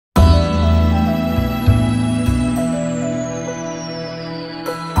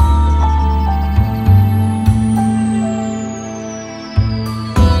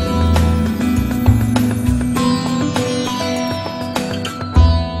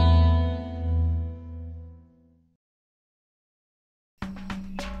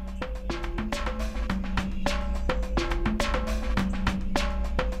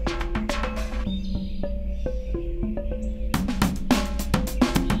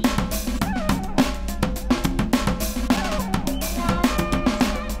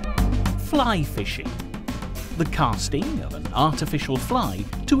Fly fishing. The casting of an artificial fly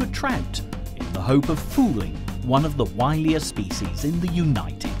to a trout in the hope of fooling one of the wilier species in the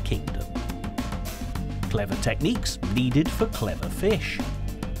United Kingdom. Clever techniques needed for clever fish.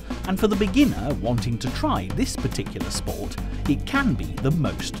 And for the beginner wanting to try this particular sport, it can be the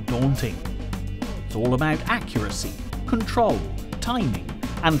most daunting. It's all about accuracy, control, timing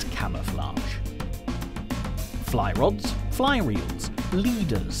and camouflage. Fly rods, fly reels,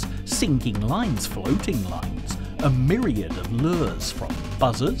 leaders, sinking lines, floating lines, a myriad of lures from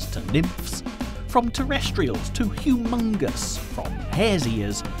buzzers to nymphs, from terrestrials to humongous, from hare's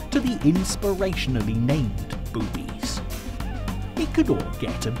ears to the inspirationally named boobies. It could all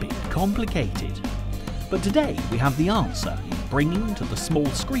get a bit complicated. But today we have the answer in bringing to the small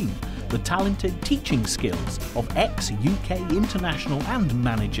screen the talented teaching skills of ex-UK international and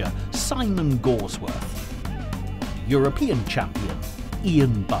manager Simon Gorsworth, European champion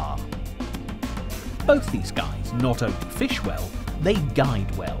Ian Barr. Both these guys not only fish well, they guide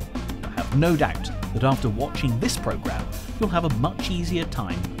well. I have no doubt that after watching this programme, you'll have a much easier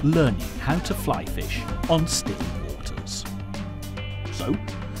time learning how to fly fish on still waters. So,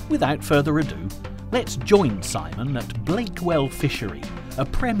 without further ado, let's join Simon at Blakewell Fishery, a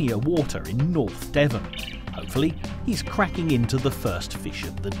premier water in North Devon. Hopefully, he's cracking into the first fish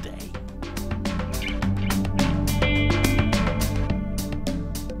of the day.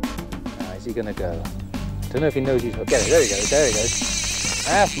 How's he going to go? I don't know if he knows he's... Get it, there he goes, there he goes.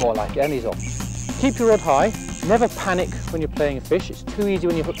 That's more like it, and he's off. Keep your rod high, never panic when you're playing a fish. It's too easy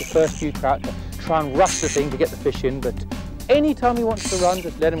when you hook the first few trout to try and rush the thing to get the fish in, but any time he wants to run,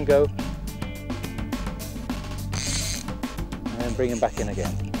 just let him go. And then bring him back in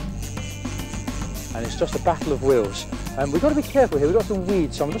again. And it's just a battle of wills. And we've got to be careful here, we've got some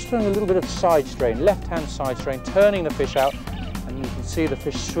weeds, so I'm just throwing a little bit of side strain, left-hand side strain, turning the fish out, and you can see the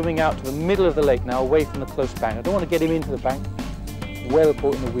fish swimming out to the middle of the lake now, away from the close bank. I don't want to get him into the bank. Well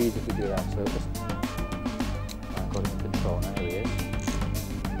caught in the weeds if we do that, so just... I've got him in control now, there he is.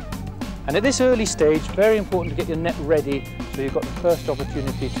 And at this early stage, very important to get your net ready, so you've got the first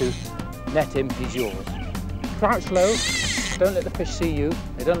opportunity to net him, he's yours. Crouch low, don't let the fish see you.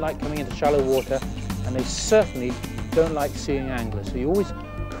 They don't like coming into shallow water, and they certainly don't like seeing anglers. So you always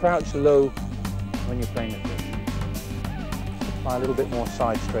crouch low when you're playing the fish. Apply a little bit more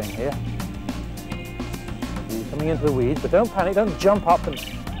side strain here. You're coming into the weeds, but don't panic, don't jump up, and,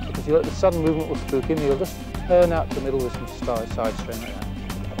 because the sudden movement will spook him. You'll just turn out to the middle with some side strain like that.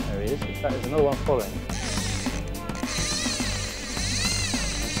 There he is. That is another one following.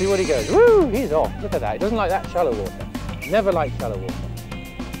 And see what he goes. Woo! He's off. Look at that. He doesn't like that shallow water. Never liked shallow water.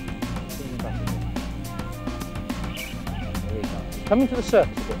 Coming to the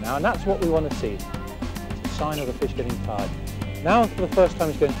surface a bit now, and that's what we want to see. It's a sign of the fish getting tired. Now, for the first time,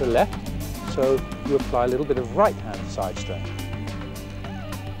 he's going to the left, so you apply a little bit of right-hand side strain.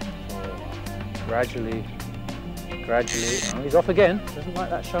 Gradually, oh, he's off again. Doesn't like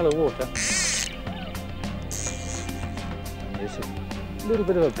that shallow water. And there's a little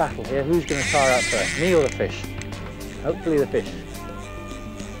bit of a battle here. Who's going to tire out first, me or the fish? Hopefully the fish.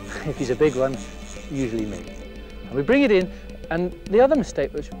 If he's a big one, usually me. And we bring it in. And the other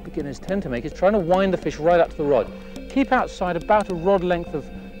mistake which beginners tend to make is trying to wind the fish right up to the rod. Keep outside about a rod length of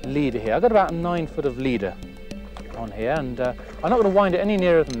leader here. I've got about 9 foot of leader on here, and I'm not going to wind it any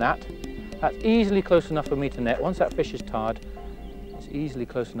nearer than that. That's easily close enough for me to net. Once that fish is tired, it's easily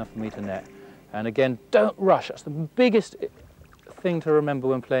close enough for me to net. And again, don't rush. That's the biggest thing to remember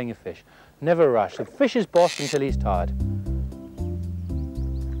when playing your fish. Never rush. The fish is boss until he's tired.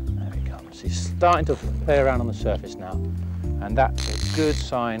 There he comes. He's starting to play around on the surface now. And that's a good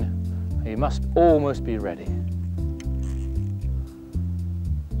sign. You must almost be ready.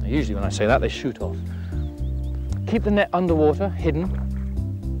 Now, usually when I say that, they shoot off. Keep the net underwater, hidden.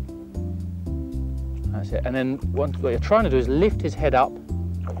 That's it. And then what you're trying to do is lift his head up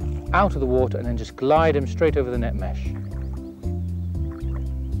out of the water and then just glide him straight over the net mesh.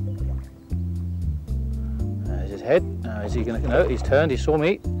 There's his head. Now is he going to... No, he's turned, he saw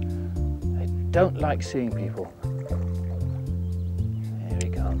me. They don't like seeing people.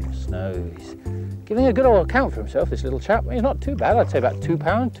 No, he's giving a good old account for himself, this little chap. He's not too bad. I'd say about £2,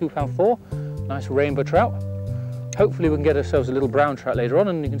 £2.4. Nice rainbow trout. Hopefully we can get ourselves a little brown trout later on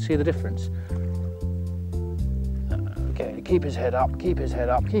and you can see the difference. Okay, keep his head up, keep his head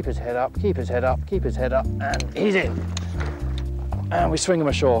up, keep his head up, keep his head up, keep his head up, and he's in. And we swing him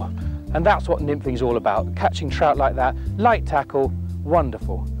ashore. And that's what nymphing's all about, catching trout like that. Light tackle,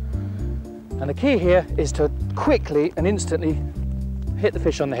 wonderful. And the key here is to quickly and instantly hit the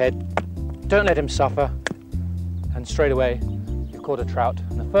fish on the head, don't let him suffer, and straight away you've caught caught a trout,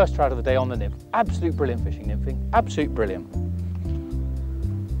 and the first trout of the day on the nymph. Absolute brilliant fishing, nymphing, absolute brilliant.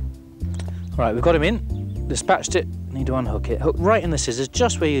 All right, we've got him in, dispatched it, need to unhook it. Hook right in the scissors,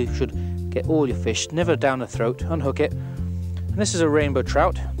 just where you should get all your fish, never down the throat, unhook it. And this is a rainbow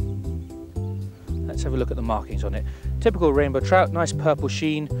trout. Let's have a look at the markings on it. Typical rainbow trout, nice purple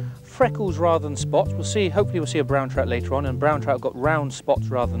sheen, freckles rather than spots. We'll see, hopefully we'll see a brown trout later on, and brown trout got round spots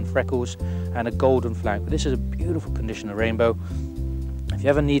rather than freckles, and a golden flank. But this is a beautiful condition of rainbow. If you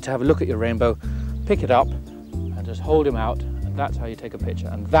ever need to have a look at your rainbow, pick it up and just hold him out, and that's how you take a picture.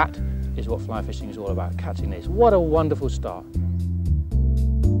 And that is what fly fishing is all about, catching this. What a wonderful start.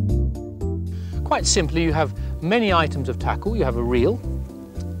 Quite simply, you have many items of tackle. You have a reel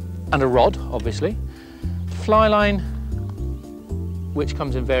and a rod, obviously, fly line, which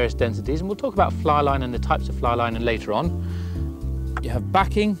comes in various densities, and we'll talk about fly line and the types of fly line later on. You have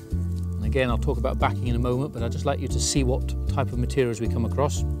backing, and again I'll talk about backing in a moment, but I'd just like you to see what type of materials we come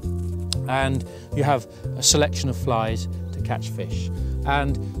across. And you have a selection of flies to catch fish,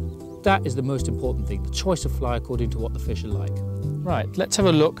 and that is the most important thing, the choice of fly according to what the fish are like. Right, let's have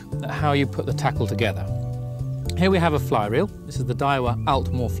a look at how you put the tackle together. Here we have a fly reel. This is the Daiwa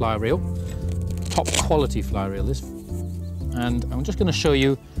Altmore fly reel, top quality fly reel this. And I'm just going to show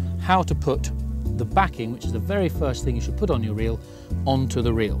you how to put the backing, which is the very first thing you should put on your reel, onto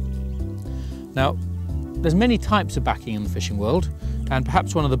the reel. Now, there's many types of backing in the fishing world, and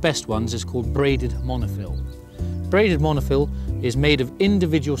perhaps one of the best ones is called braided monofill. Braided monofill is made of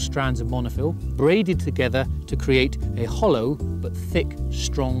individual strands of monofill braided together to create a hollow but thick,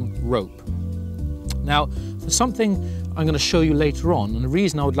 strong rope. Now, for something I'm going to show you later on, and the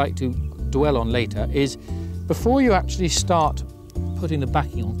reason I would like to dwell on later is before you actually start putting the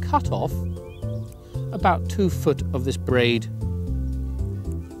backing on, cut off about 2 foot of this braid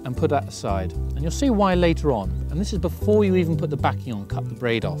and put that aside. And you'll see why later on. And this is before you even put the backing on, cut the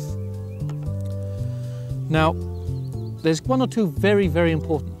braid off. Now, there's 1 or 2 very, very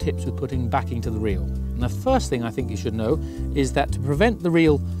important tips with putting backing to the reel. And the first thing I think you should know is that to prevent the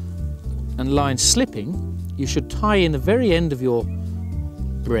reel and line slipping, you should tie in the very end of your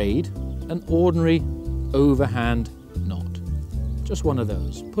braid an ordinary overhand knot. Just one of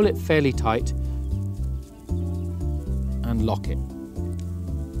those. Pull it fairly tight and lock it.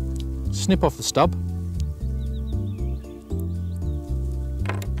 Snip off the stub.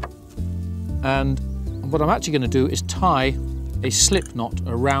 And what I'm actually going to do is tie a slip knot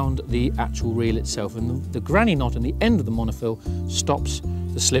around the actual reel itself, and the granny knot on the end of the monofill stops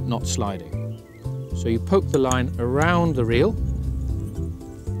the slip knot sliding. So you poke the line around the reel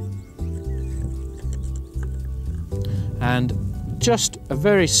and just a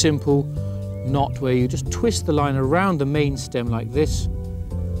very simple knot where you just twist the line around the main stem like this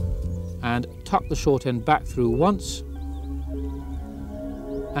and tuck the short end back through once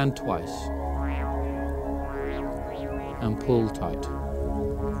and twice and pull tight.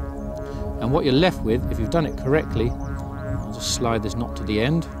 And what you're left with, if you've done it correctly, I'll just slide this knot to the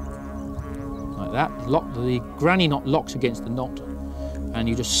end like that. The granny knot locks against the knot, and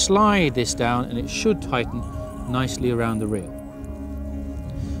you just slide this down and it should tighten nicely around the reel.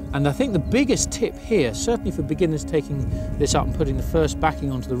 And I think the biggest tip here, certainly for beginners taking this up and putting the first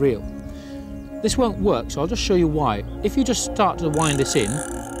backing onto the reel, this won't work, so I'll just show you why. If you just start to wind this in,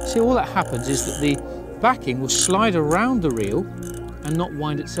 see, all that happens is that the backing will slide around the reel and not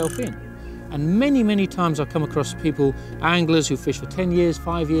wind itself in. And many, many times I've come across people, anglers who fish for 10 years,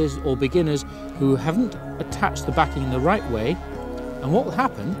 5 years, or beginners who haven't attached the backing in the right way. And what will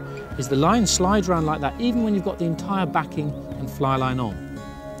happen is the line slides around like that, even when you've got the entire backing and fly line on.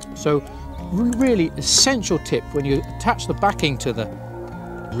 So really essential tip when you attach the backing to the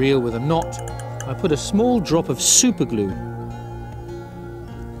reel with a knot, I put a small drop of super glue.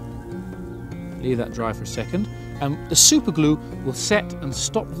 Leave that dry for a second. And the super glue will set and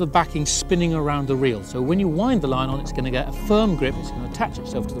stop the backing spinning around the reel. So when you wind the line on, it's going to get a firm grip, it's going to attach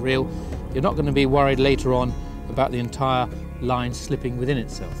itself to the reel. You're not going to be worried later on about the entire line slipping within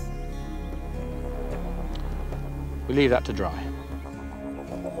itself. We leave that to dry.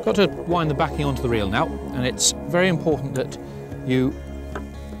 Got to wind the backing onto the reel now, and it's very important that you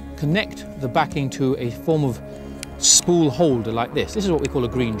connect the backing to a form of spool holder like this. This is what we call a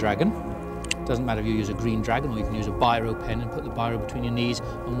green dragon. It doesn't matter if you use a green dragon or you can use a biro pen and put the biro between your knees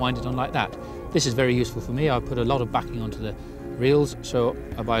and wind it on like that. This is very useful for me. I put a lot of backing onto the reels, so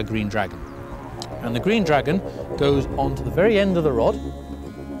I buy a green dragon. And the green dragon goes onto the very end of the rod.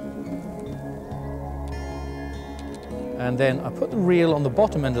 And then I put the reel on the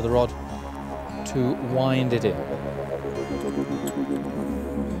bottom end of the rod to wind it in.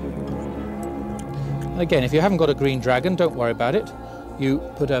 And again, if you haven't got a green dragon, don't worry about it. You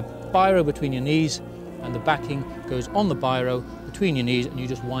put a biro between your knees and the backing goes on the biro between your knees, and you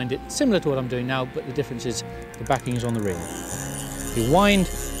just wind it similar to what I'm doing now, but the difference is the backing is on the reel. You wind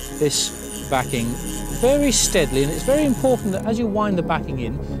this backing very steadily, and it's very important that as you wind the backing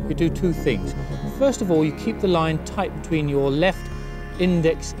in, you do two things. First of all, you keep the line tight between your left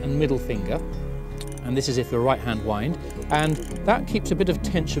index and middle finger, and this is if you're right hand wind, and that keeps a bit of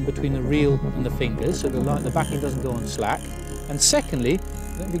tension between the reel and the fingers so the backing doesn't go on slack. And secondly,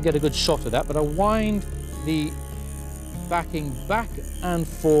 let me get a good shot of that, but I wind the backing back and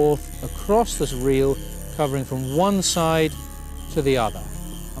forth across this reel, covering from one side to the other.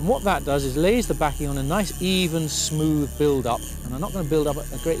 And what that does is lays the backing on a nice even smooth build up, and I'm not going to build up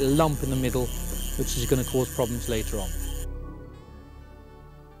a great lump in the middle which is going to cause problems later on.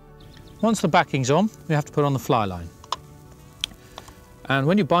 Once the backing's on, we have to put on the fly line. And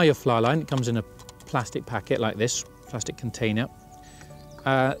when you buy your fly line, it comes in a plastic packet like this, plastic container.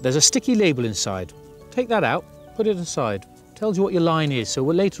 There's a sticky label inside. Take that out, put it aside. Tells you what your line is. So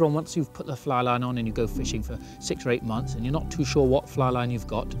later on, once you've put the fly line on and you go fishing for 6 or 8 months and you're not too sure what fly line you've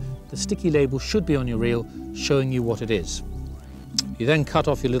got, the sticky label should be on your reel showing you what it is. You then cut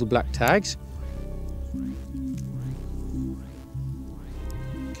off your little black tags.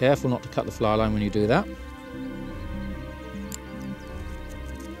 Careful not to cut the fly line when you do that.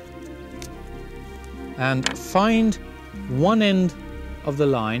 And find one end of the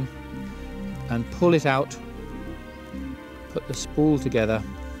line and pull it out. Put the spool together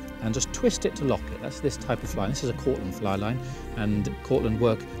and just twist it to lock it. That's this type of fly. This is a Cortland fly line, and Cortland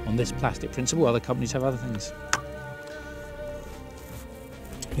work on this plastic principle. Other companies have other things.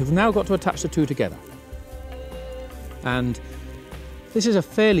 You've now got to attach the two together. And this is a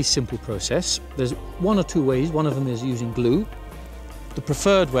fairly simple process. There's one or two ways. One of them is using glue. The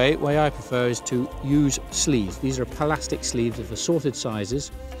preferred way I prefer, is to use sleeves. These are plastic sleeves of assorted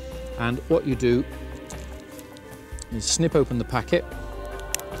sizes. And what you do is snip open the packet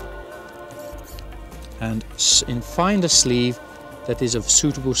and find a sleeve that is of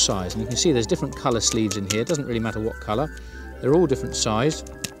suitable size. And you can see there's different colour sleeves in here. It doesn't really matter what colour. They're all different size.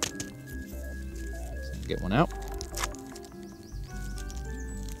 Get one out.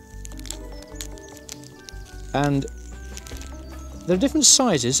 And there are different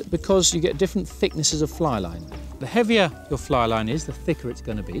sizes because you get different thicknesses of fly line. The heavier your fly line is, the thicker it's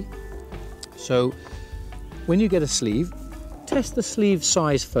going to be. So when you get a sleeve, test the sleeve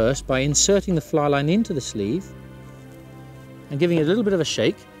size first by inserting the fly line into the sleeve and giving it a little bit of a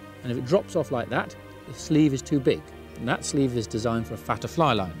shake, and if it drops off like that, the sleeve is too big, and that sleeve is designed for a fatter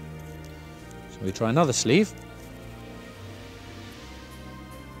fly line. So we try another sleeve.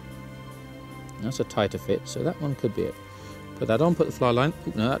 That's a tighter fit, so that one could be it. Put that on, put the fly line.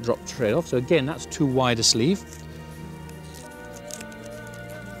 Oop, no, that dropped straight off, so again that's too wide a sleeve.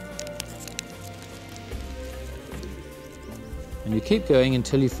 And you keep going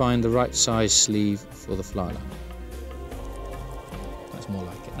until you find the right size sleeve for the fly line. That's more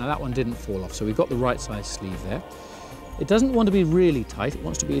like it. Now that one didn't fall off, so we've got the right size sleeve there. It doesn't want to be really tight, it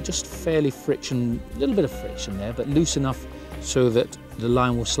wants to be just fairly friction, a little bit of friction there, but loose enough so that the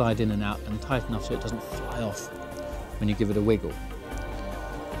line will slide in and out, and tight enough so it doesn't fly off when you give it a wiggle.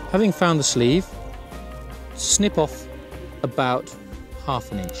 Having found the sleeve, snip off about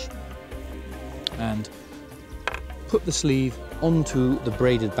 ½ an inch and put the sleeve onto the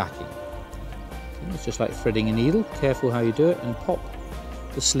braided backing. It's just like threading a needle. Careful how you do it, and pop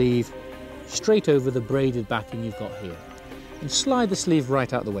the sleeve straight over the braided backing you've got here. And slide the sleeve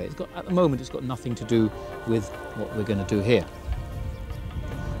right out the way. At the moment it's got nothing to do with what we're going to do here.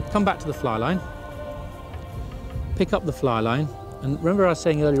 Come back to the fly line, pick up the fly line, and remember I was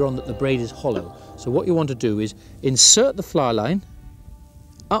saying earlier on that the braid is hollow. So what you want to do is insert the fly line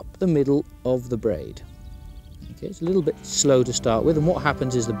up the middle of the braid. Okay, it's a little bit slow to start with, and what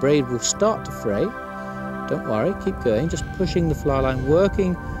happens is the braid will start to fray. Don't worry, keep going, just pushing the fly line,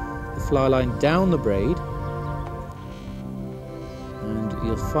 working the fly line down the braid, and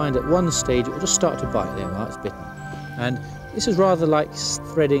you'll find at one stage it will just start to bite. There we are, it's bitten. And this is rather like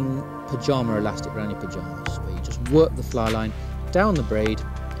threading pajama elastic around your pajamas, where you just work the fly line down the braid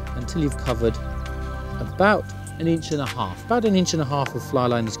until you've covered about 1.5 inches. About 1.5 inches of fly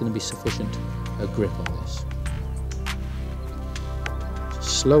line is going to be sufficient grip on this.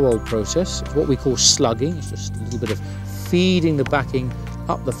 Slow old process. It's what we call slugging. It's just a little bit of feeding the backing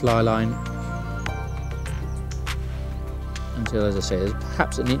up the fly line until, as I say, there's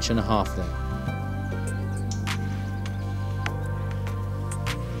perhaps 1.5 inches there.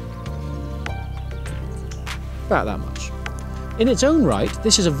 About that much. In its own right,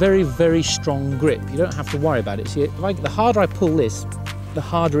 this is a very, very strong grip. You don't have to worry about it. See, the harder I pull this, the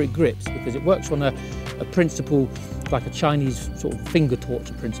harder it grips, because it works on a principle like a Chinese sort of finger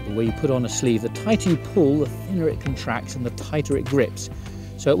torture principle, where you put on a sleeve. The tighter you pull, the thinner it contracts and the tighter it grips.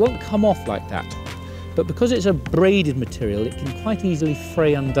 So it won't come off like that. But because it's a braided material, it can quite easily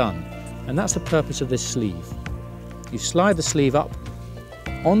fray undone. And that's the purpose of this sleeve. You slide the sleeve up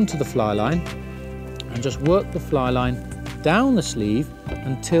onto the fly line and just work the fly line down the sleeve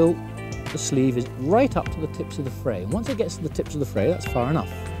until the sleeve is right up to the tips of the fray. And once it gets to the tips of the fray, that's far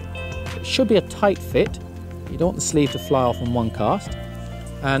enough. It should be a tight fit. You don't want the sleeve to fly off in one cast.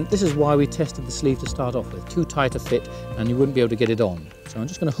 And this is why we tested the sleeve to start off with. Too tight a fit and you wouldn't be able to get it on. So I'm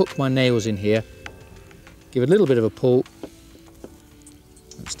just going to hook my nails in here, give it a little bit of a pull.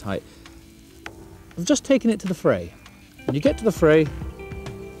 That's tight. I've just taken it to the fray. When you get to the fray,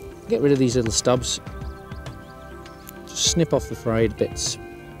 get rid of these little stubs. Just snip off the frayed bits.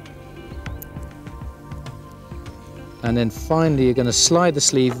 And then finally you're going to slide the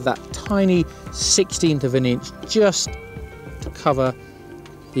sleeve that tiny 1/16 of an inch just to cover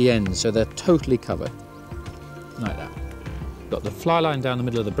the ends, so they're totally covered, like that. Got the fly line down the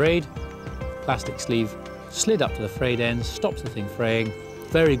middle of the braid, plastic sleeve slid up to the frayed ends, stops the thing fraying.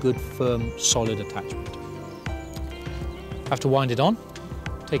 Very good, firm, solid attachment. Have to wind it on,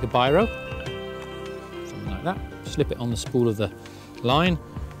 take a biro, something like that, slip it on the spool of the line,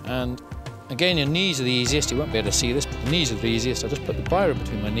 and again, your knees are the easiest. You won't be able to see this, but the knees are the easiest. I just put the biro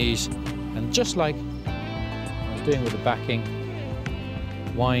between my knees, and just like I was doing with the backing,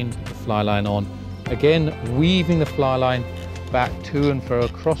 wind the fly line on. Again, weaving the fly line back to and fro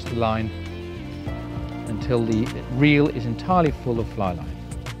across the line until the reel is entirely full of fly line.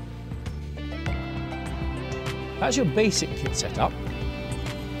 That's your basic kit setup.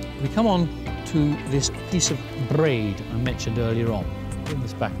 We come on to this piece of braid I mentioned earlier on. Bring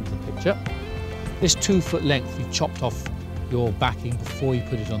this back into the picture. This 2 foot length you chopped off your backing before you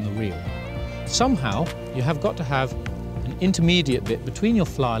put it on the reel. Somehow you have got to have an intermediate bit between your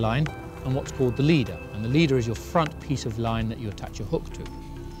fly line and what's called the leader. And the leader is your front piece of line that you attach your hook to.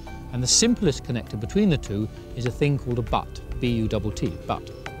 And the simplest connector between the two is a thing called a butt, B-U-T-T,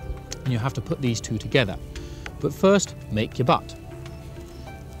 butt. And you have to put these two together. But first, make your butt.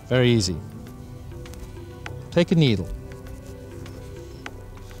 Very easy. Take a needle.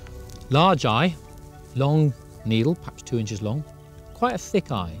 Large eye, long needle, perhaps 2 inches long, quite a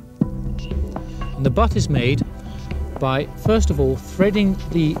thick eye. And the butt is made by, first of all, threading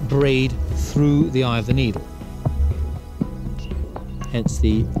the braid through the eye of the needle. Hence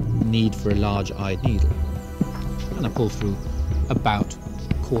the need for a large-eyed needle. And I pull through about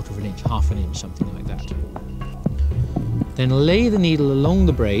 1/4 of an inch, 1/2 inch, something like that. Then lay the needle along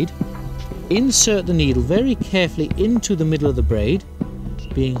the braid, insert the needle very carefully into the middle of the braid,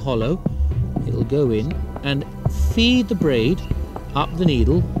 being hollow. It'll go in and feed the braid up the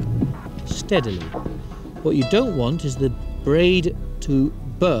needle steadily. What you don't want is the braid to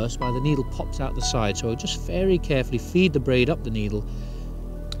burst while the needle pops out the side, so just very carefully feed the braid up the needle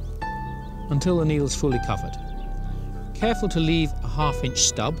until the needle's fully covered. Careful to leave a 1/2 inch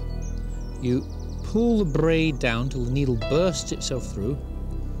stub. You pull the braid down till the needle bursts itself through,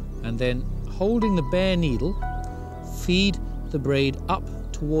 and then holding the bare needle, feed the braid up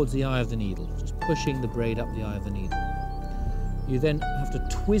towards the eye of the needle, just pushing the braid up the eye of the needle. You then have to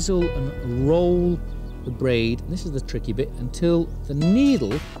twizzle and roll the braid, and this is the tricky bit, until the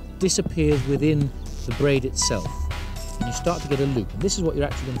needle disappears within the braid itself, and you start to get a loop. And this is what you're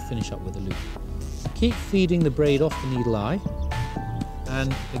actually going to finish up with, a loop. Keep feeding the braid off the needle eye,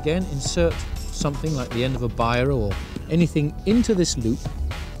 and again insert something like the end of a biro or anything into this loop,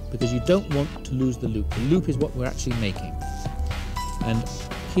 because you don't want to lose the loop. The loop is what we're actually making. And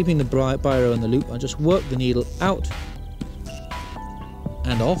keeping the biro in the loop, I just work the needle out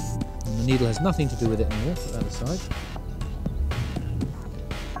and off, and the needle has nothing to do with it anymore. Put that aside.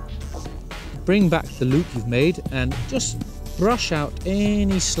 Bring back the loop you've made and just brush out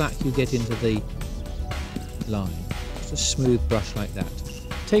any slack you get into the line. Just a smooth brush like that.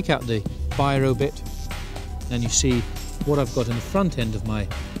 Take out the biro bit, and you see what I've got in the front end of my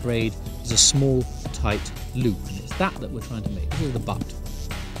braid is a small tight loop, and it's that we're trying to make. This is the butt.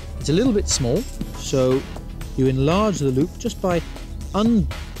 It's a little bit small, so you enlarge the loop just by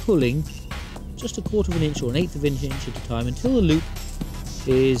unpulling just 1/4 of an inch or 1/8 of an inch at a time until the loop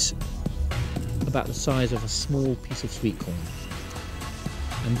is about the size of a small piece of sweet corn.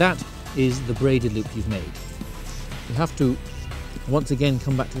 And that is the braided loop you've made. You have to once again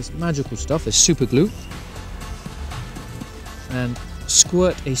come back to this magical stuff, this super glue, and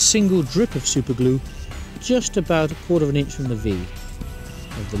squirt a single drip of super glue just about 1/4 inch from the V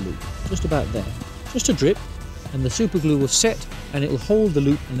of the loop, just about there. Just a drip, and the super glue will set and it will hold the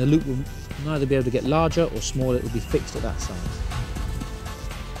loop, and the loop will neither be able to get larger or smaller, it will be fixed at that size.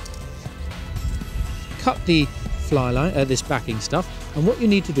 Cut the fly line, this backing stuff, and what you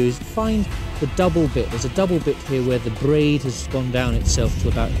need to do is find the double bit. There's a double bit here where the braid has gone down itself to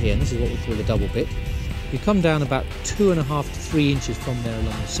about here, and this is what we call the double bit. You come down about 2.5 to 3 inches from there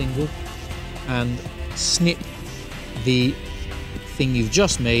along the single and snip the thing you've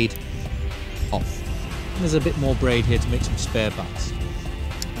just made off. And there's a bit more braid here to make some spare butts.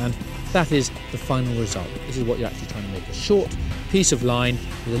 And that is the final result. This is what you're actually trying to make, a short piece of line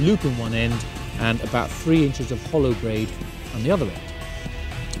with a loop in one end and about 3 inches of hollow braid on the other end.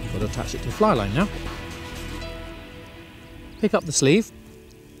 You've got to attach it to a fly line now. Pick up the sleeve,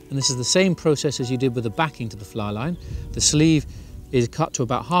 and this is the same process as you did with the backing to the fly line. The sleeve is cut to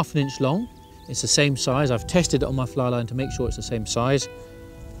about 1/2 inch long. It's the same size. I've tested it on my fly line to make sure it's the same size.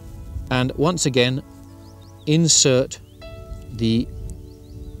 And once again, insert the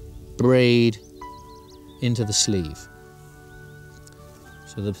braid into the sleeve.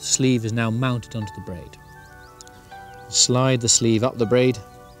 So the sleeve is now mounted onto the braid. Slide the sleeve up the braid,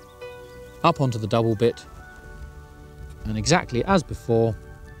 up onto the double bit, and exactly as before,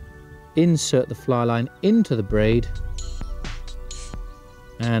 insert the fly line into the braid,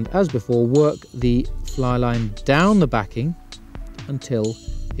 and as before, work the fly line down the backing until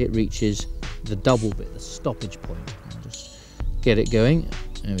it reaches the double bit, the stoppage point. I'll just get it going.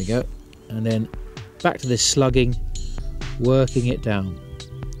 There we go. And then back to this slugging, working it down.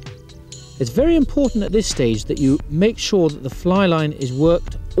 It's very important at this stage that you make sure that the fly line is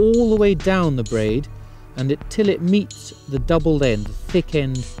worked all the way down the braid and till it meets the doubled end, the thick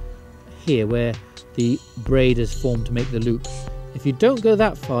end here where the braid is formed to make the loop. If you don't go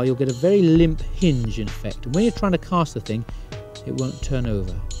that far, you'll get a very limp hinge in effect, and when you're trying to cast the thing, it won't turn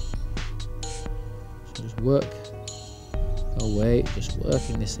over. So just work away, just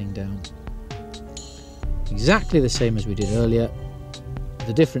working this thing down. Exactly the same as we did earlier,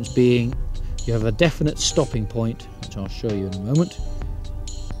 the difference being you have a definite stopping point, which I'll show you in a moment,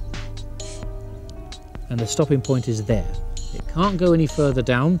 and the stopping point is there. It can't go any further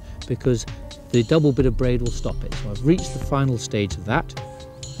down because the double bit of braid will stop it. So I've reached the final stage of that,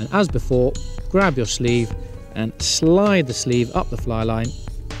 and as before, grab your sleeve and slide the sleeve up the fly line.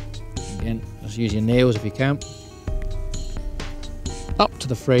 Again, just use your nails if you can, up to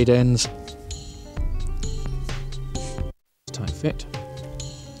the frayed ends, tight fit,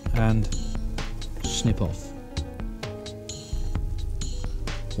 and snip off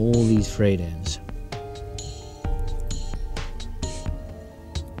all these frayed ends.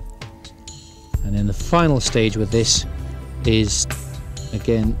 And then the final stage with this is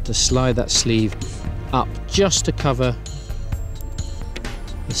again to slide that sleeve up just to cover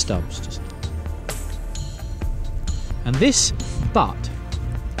the stubs. And this butt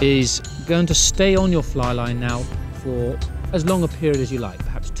is going to stay on your fly line now for as long a period as you like,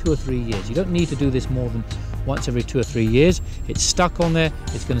 perhaps 2 or 3 years. You don't need to do this more than once every 2 or 3 years. It's stuck on there,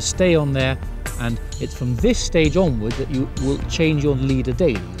 it's going to stay on there, and it's from this stage onward that you will change your leader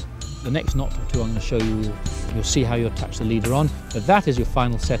daily. The next knot or two I'm going to show you, you'll see how you attach the leader on, but that is your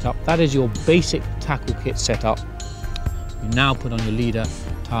final setup. That is your basic tackle kit setup. You now put on your leader,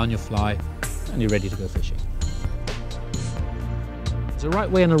 tie on your fly, and you're ready to go fishing. There's a right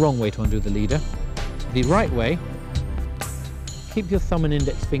way and a wrong way to undo the leader. The right way, keep your thumb and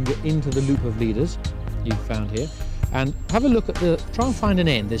index finger into the loop of leaders you've found here, and have a look at try and find an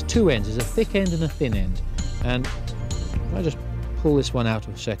end. There's 2 ends, there's a thick end and a thin end. And if I just pull this one out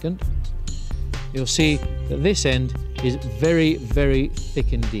a second, you'll see that this end is very, very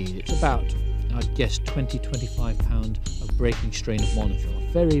thick indeed. It's about, I guess, 20-25 pound of breaking strain of monofil.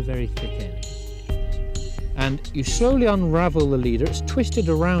 A very, very thick end. And you slowly unravel the leader. It's twisted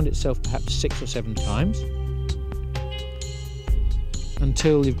around itself perhaps 6 or 7 times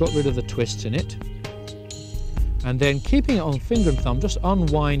until you've got rid of the twists in it. And then keeping it on finger and thumb, just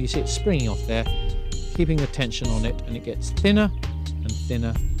unwind. You see it's springing off there, keeping the tension on it, and it gets thinner and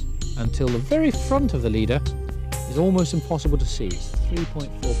thinner until the very front of the leader is almost impossible to see. It's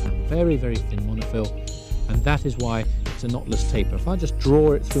 3.4 pound, very, very thin monofil, and that is why it's a knotless taper. If I just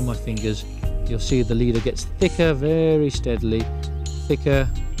draw it through my fingers, you'll see the leader gets thicker very steadily, thicker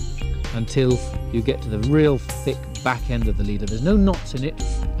until you get to the real thick back end of the leader. There's no knots in it,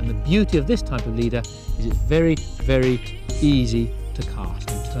 and the beauty of this type of leader is it's very, very easy to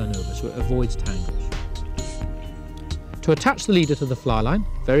cast and turn over, so it avoids tangles. To attach the leader to the fly line,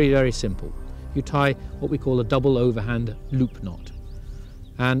 very, very simple. You tie what we call a double overhand loop knot.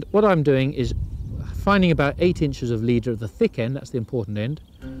 And what I'm doing is finding about 8 inches of leader at the thick end, that's the important end,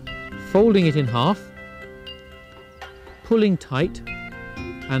 folding it in half, pulling tight,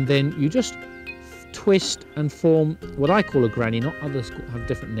 and then you just twist and form what I call a granny knot. Others have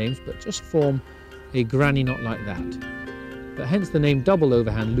different names, but just form a granny knot like that. But hence the name double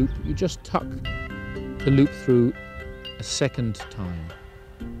overhand loop. You just tuck the loop through a second time.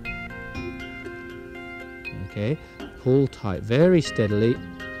 Okay, pull tight very steadily.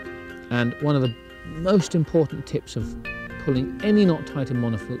 And one of the most important tips of pulling any knot tight in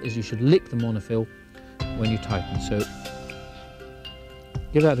monofill is you should lick the monofill when you tighten. So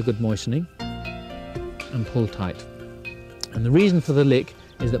give that a good moistening and pull tight. And the reason for the lick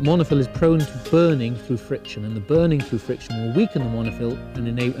is that monofill is prone to burning through friction, and the burning through friction will weaken the monofill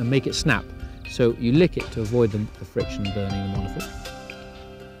and make it snap. So you lick it to avoid the friction burning the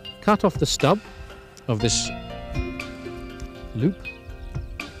monofill. Cut off the stub of this loop.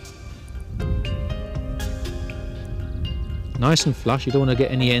 Nice and flush, you don't want to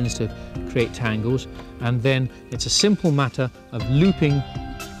get any ends to create tangles, and then it's a simple matter of looping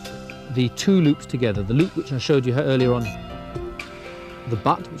the two loops together. The loop which I showed you earlier on, the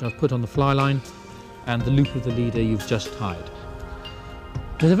butt which I've put on the fly line, and the loop of the leader you've just tied.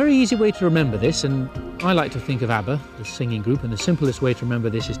 There's a very easy way to remember this, and I like to think of ABBA, the singing group, and the simplest way to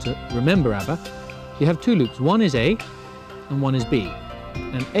remember this is to remember ABBA. You have two loops, one is A and one is B.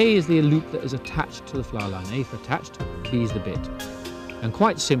 And A is the loop that is attached to the fly line. A for attached, B is the bit. And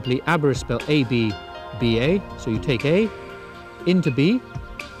quite simply, ABBA is spelled A-B-B-A. So you take A into B,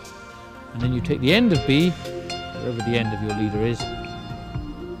 and then you take the end of B, wherever the end of your leader is,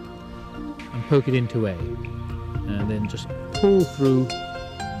 and poke it into A. And then just pull through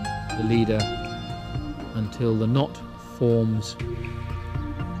the leader until the knot forms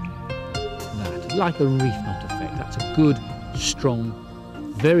that, like a reef knot effect. That's a good, strong,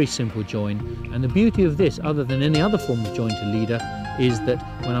 very simple join. And the beauty of this, other than any other form of join to leader, is that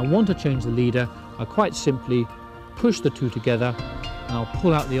when I want to change the leader, I quite simply push the two together and I'll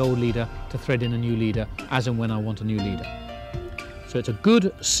pull out the old leader to thread in a new leader as and when I want a new leader. So it's a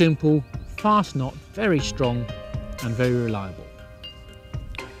good, simple, fast knot, very strong and very reliable.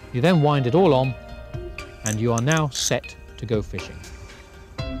 You then wind it all on and you are now set to go fishing.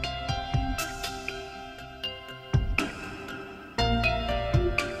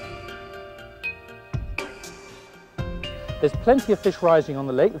 There's plenty of fish rising on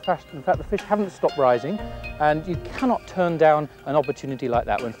the lake. In fact, the fish haven't stopped rising, and you cannot turn down an opportunity like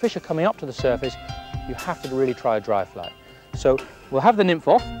that. When fish are coming up to the surface, you have to really try a dry fly. So we'll have the nymph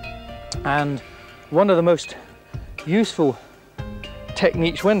off, and one of the most useful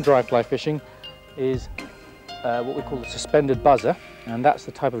techniques when dry fly fishing is what we call the suspended buzzer, and that's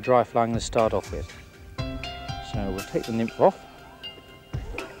the type of dry fly I'm going to start off with. So we'll take the nymph off.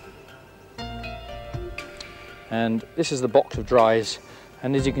 And this is the box of dries,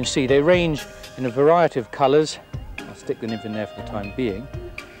 and as you can see they range in a variety of colours. I'll stick the nymph in there for the time being.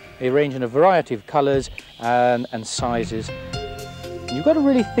 They range in a variety of colours and sizes. And you've got to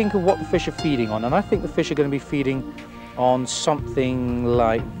really think of what the fish are feeding on, and I think the fish are going to be feeding on something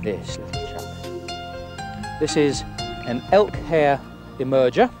like this little chap. This is an elk hair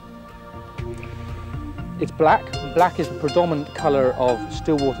emerger. It's black. Black is the predominant colour of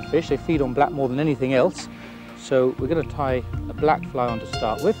stillwater fish. They feed on black more than anything else. So we're going to tie a black fly on to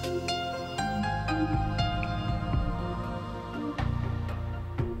start with.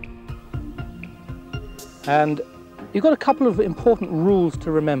 And you've got a couple of important rules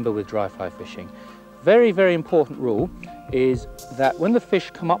to remember with dry fly fishing. Very, very important rule is that when the fish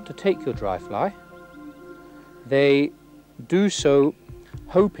come up to take your dry fly, they do so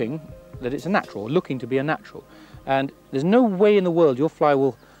hoping that it's a natural, looking to be a natural. And there's no way in the world your fly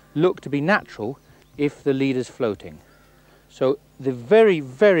will look to be natural if the leader's floating. So the very,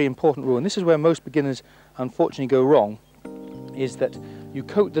 very important rule, and this is where most beginners unfortunately go wrong, is that you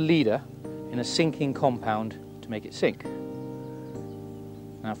coat the leader in a sinking compound to make it sink.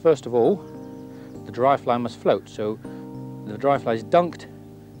 Now first of all, the dry fly must float, so the dry fly is dunked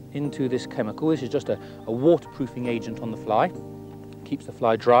into this chemical. This is just a waterproofing agent on the fly. Keeps the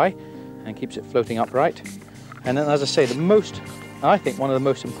fly dry and keeps it floating upright. And then, as I say, I think one of the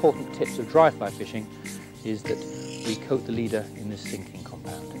most important tips of dry fly fishing is that we coat the leader in this sinking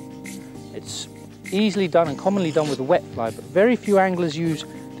compound. It's easily done and commonly done with a wet fly, but very few anglers use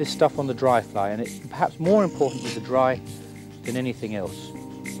this stuff on the dry fly, and it's perhaps more important with the dry than anything else.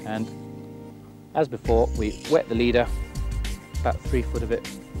 And as before, we wet the leader, about 3 foot of it.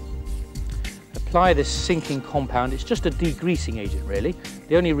 Apply this sinking compound. It's just a degreasing agent really.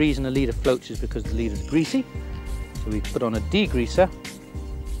 The only reason a leader floats is because the leader's greasy. So we put on a degreaser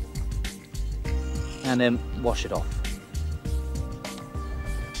and then wash it off.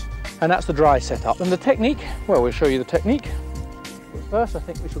 And that's the dry setup. And the technique, well, we'll show you the technique. But first, I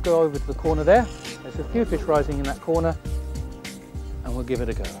think we shall go over to the corner there. There's a few fish rising in that corner, and we'll give it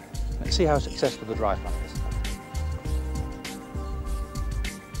a go. Let's see how successful the dry fly is.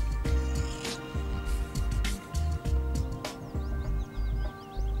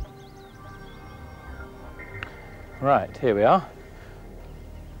 Right, here we are.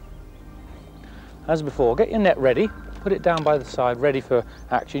 As before, get your net ready, put it down by the side, ready for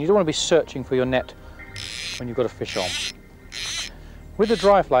action. You don't want to be searching for your net when you've got a fish on. With the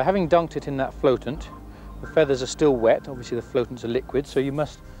dry fly, having dunked it in that floatant, the feathers are still wet, obviously the floatants are liquid, so you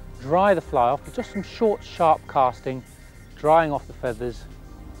must dry the fly off with just some short, sharp casting, drying off the feathers.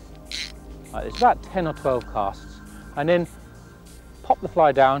 Like this, about 10 or 12 casts. And then pop the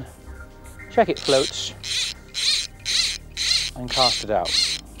fly down, check it floats, and cast it out.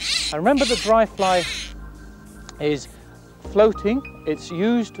 And remember, the dry fly is floating. It's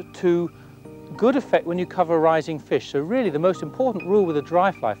used to good effect when you cover rising fish. So really the most important rule with a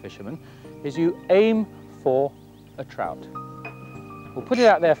dry fly fisherman is you aim for a trout. We'll put it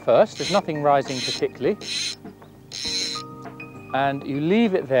out there first. There's nothing rising particularly. And you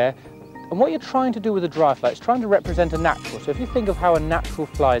leave it there. And what you're trying to do with a dry fly, it's trying to represent a natural. So if you think of how a natural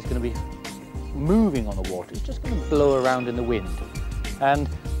fly is going to be moving on the water, it's just going to blow around in the wind. And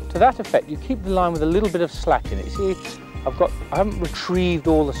to that effect, you keep the line with a little bit of slack in it. You see, I haven't retrieved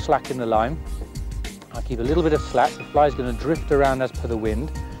all the slack in the line. I keep a little bit of slack. The fly is going to drift around as per the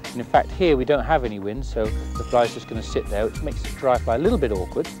wind. And in fact, here we don't have any wind, so the fly is just going to sit there, which makes the dry fly a little bit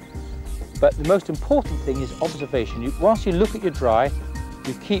awkward. But the most important thing is observation. Whilst you look at your dry,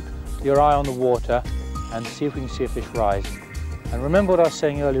 you keep your eye on the water and see if we can see a fish rise. And remember what I was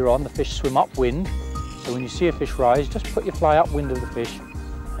saying earlier on, the fish swim upwind. So when you see a fish rise, just put your fly upwind of the fish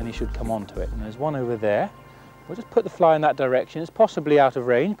and he should come onto it. And there's one over there. We'll just put the fly in that direction. It's possibly out of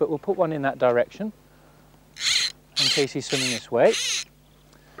range, but we'll put one in that direction in case he's swimming this way.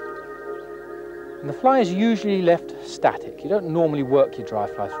 And the fly is usually left static. You don't normally work your dry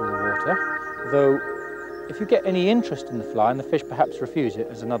fly through the water, though if you get any interest in the fly and the fish perhaps refuse it,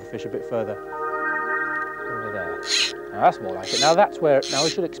 there's another fish a bit further over there. Now that's more like it. Now that's where, now we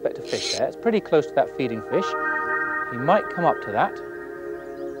should expect a fish there. It's pretty close to that feeding fish. He might come up to that.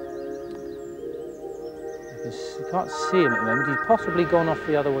 You can't see him at the moment. He's possibly gone off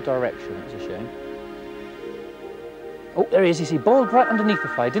the other direction. That's a shame. Oh, there he is. You see, boiled right underneath the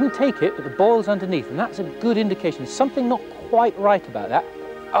fly. Didn't take it, but the boil's underneath, and that's a good indication. Something not quite right about that.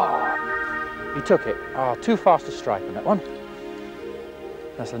 Ah, he took it. Ah, too fast to strike on that one.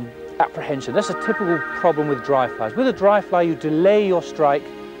 That's an apprehension. That's a typical problem with dry flies. With a dry fly, you delay your strike.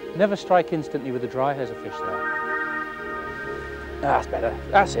 Never strike instantly with a dry. There's a fish there. That's better.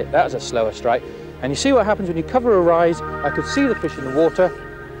 That's it. That was a slower strike. And you see what happens when you cover a rise. I could see the fish in the water,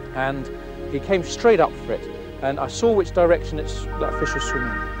 and he came straight up for it. And I saw which direction that fish was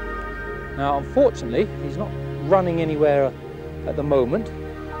swimming. Now, unfortunately, he's not running anywhere at the moment.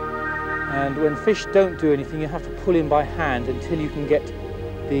 And when fish don't do anything, you have to pull in by hand until you can get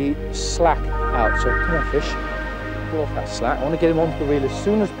the slack out. So come on, fish, pull off that slack. I want to get him onto the reel as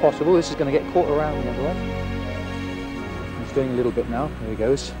soon as possible. This is going to get caught around the other way. He's doing a little bit now. There he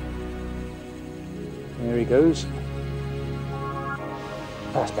goes. There he goes.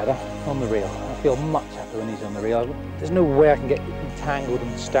 That's better. On the reel. I feel much happier when he's on the reel. There's no way I can get entangled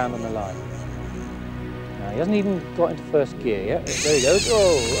and stand on the line. No, he hasn't even got into first gear yet. There he goes.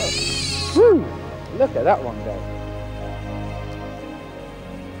 Oh, woo! Look at that one go.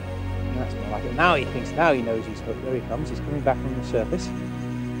 That's more like it. Now he thinks, now he knows he's hooked. There he comes. He's coming back on the surface.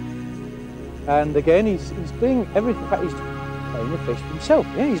 And again, he's doing everything. In fact, he's playing the fish himself.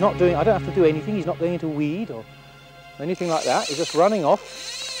 Yeah, he's not doing, I don't have to do anything. He's not going into weed or anything like that. He's just running off.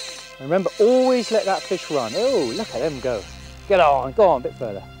 And remember, always let that fish run. Oh, look at them go. Get on, go on, a bit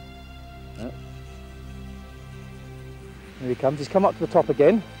further. There he comes. He's come up to the top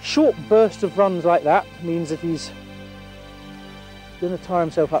again. Short burst of runs like that means that he's going to tire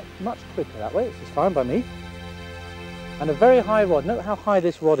himself up much quicker that way, which is fine by me. And a very high rod. Note how high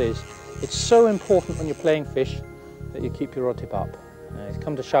this rod is. It's so important when you're playing fish that you keep your rod tip up. Now, he's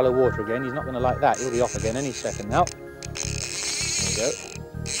come to shallow water again. He's not going to like that. He'll be off again any second now. There we go.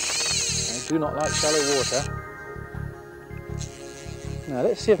 I do not like shallow water. Now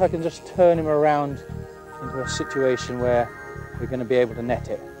let's see if I can just turn him around into a situation where we're going to be able to net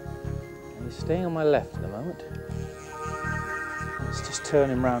it. And he's staying on my left at the moment. Let's just turn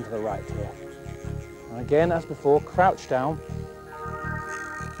him round to the right here. And again, as before, crouch down.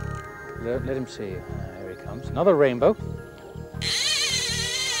 Let him see you. There he comes. Another rainbow.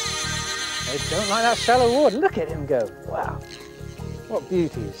 They don't like that shallow water. Look at him go. Wow. What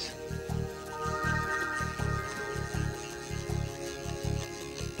beauties.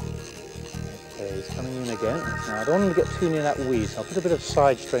 Okay, he's coming in again. Now, I don't want him to get too near that weed, so I'll put a bit of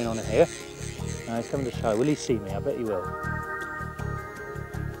side strain on it here. Now he's coming to shallow. Will he see me? I bet he will.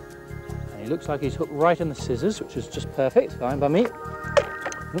 And he looks like he's hooked right in the scissors, which is just perfect. Fine by me.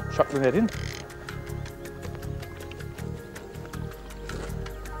 Chuck the net in.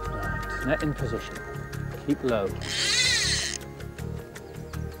 Right, net in position. Keep low.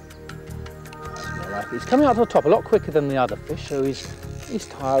 That's more like it. He's coming up to the top a lot quicker than the other fish, so he's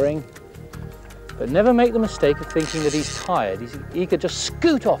tiring. But never make the mistake of thinking that he's tired. He could just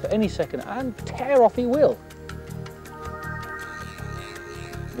scoot off at any second, and tear off he will.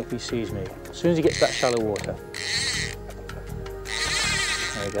 If he sees me. As soon as he gets that shallow water.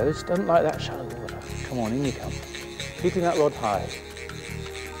 There he goes. Doesn't like that shallow water. Come on, in you come. Keeping that rod high.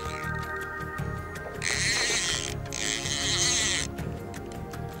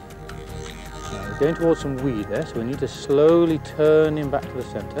 Now he's going towards some weed there, so we need to slowly turn him back to the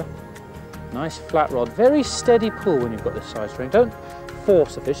centre. Nice flat rod, very steady pull when you've got this side string. Don't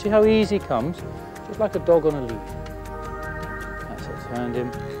force the fish, see how easy he comes? Just like a dog on a lead. That's it, turned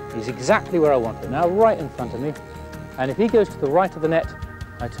him. He's exactly where I want him. Now right in front of me. And if he goes to the right of the net,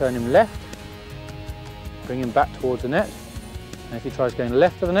 I turn him left, bring him back towards the net. And if he tries going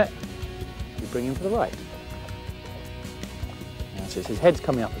left of the net, you bring him to the right. Now, so his head's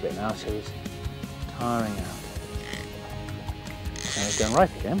coming up a bit now, so he's tiring out. Now he's going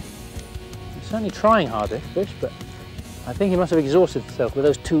right again. Certainly trying hard, this fish, but I think he must have exhausted himself with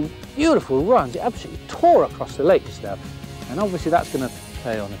those two beautiful runs. He absolutely tore across the lake just now, and obviously that's going to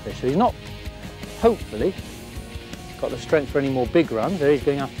play on the fish. So he's not, hopefully, got the strength for any more big runs. There he's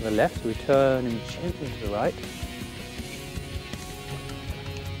going up to the left, so we turn him gently to the right.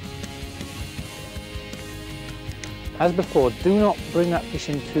 As before, do not bring that fish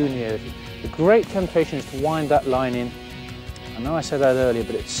in too near. The great temptation is to wind that line in. I know I said that earlier,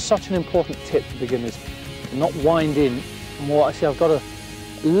 but it's such an important tip for beginners to not wind in more. I see I've got at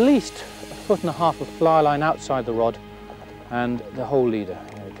least 1.5 foot of fly line outside the rod and the whole leader.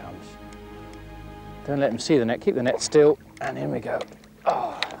 Here he comes. Don't let him see the net, keep the net still, and in we go.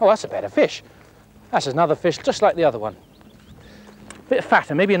 Oh, that's a better fish. That's another fish just like the other one. A bit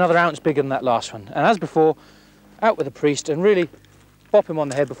fatter, maybe another ounce bigger than that last one. And as before, out with the priest and really bop him on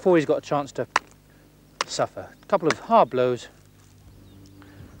the head before he's got a chance to suffer. A couple of hard blows.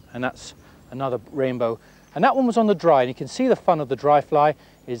 And that's another rainbow. And that one was on the dry, and you can see the fun of the dry fly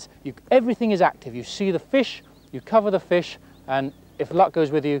is everything is active. You see the fish, you cover the fish, and if luck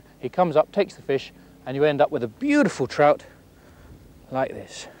goes with you, he comes up, takes the fish, and you end up with a beautiful trout like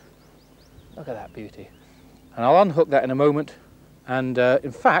this. Look at that beauty. And I'll unhook that in a moment. And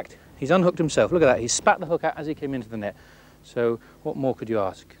in fact, he's unhooked himself. Look at that, he spat the hook out as he came into the net. So what more could you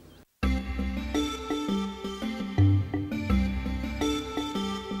ask?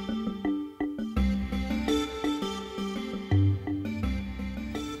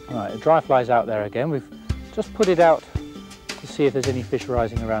 Right, the dry fly's out there again. We've just put it out to see if there's any fish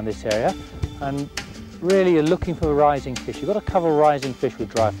rising around this area. And really you're looking for rising fish. You've got to cover rising fish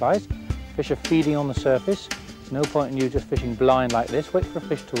with dry flies. Fish are feeding on the surface. There's no point in you just fishing blind like this. Wait for a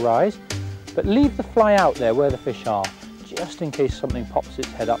fish to rise. But leave the fly out there where the fish are, just in case something pops its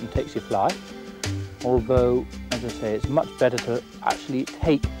head up and takes your fly. Although, as I say, it's much better to actually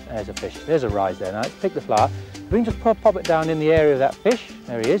take, there's a fish, there's a rise there. Now let's pick the fly. We can just pop it down in the area of that fish.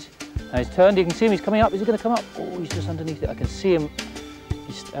 There he is. Now he's turned, you can see him, he's coming up. Is he going to come up? Oh, he's just underneath it. I can see him.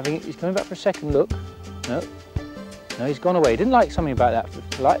 He's coming back for a second look. No, he's gone away. He didn't like something about that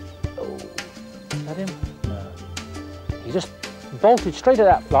fly. Oh, is that him? No. He just bolted straight at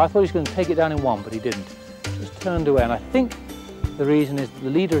that fly. I thought he was going to take it down in one, but he didn't. Just turned away, and I think the reason is the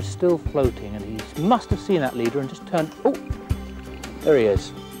leader is still floating, and he must have seen that leader and just turned. Oh, there he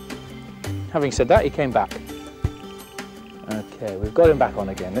is. Having said that, he came back. Okay, we've got him back on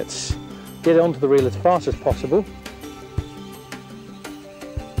again. Let's get onto the reel as fast as possible.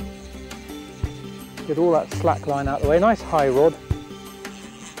 Get all that slack line out of the way. Nice high rod.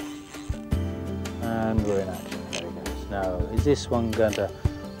 And we're in action. There he goes. Now, is this one going to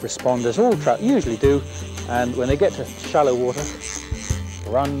respond as all trout usually do? And when they get to shallow water,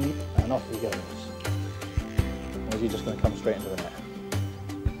 run and off he goes. Or is he just going to come straight into the net?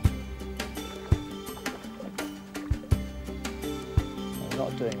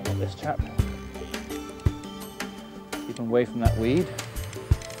 Not doing it, this chap. Keep him away from that weed.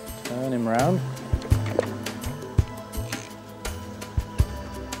 Turn him round.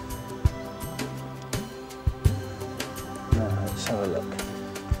 Now let's have a look.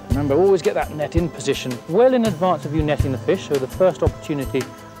 Remember, always get that net in position well in advance of you netting the fish, so the first opportunity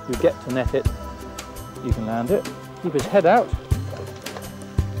you get to net it, you can land it. Keep his head out.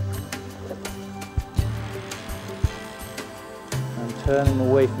 And turn him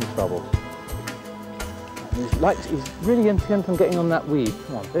away from trouble. He's really intent on getting on that weed.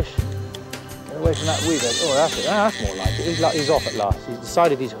 Come on, fish. Get away from that weed. Oh, that's it. Ah, that's more like it. He's off at last. He's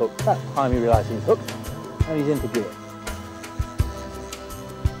decided he's hooked. That time he realised he's hooked, and he's into gear.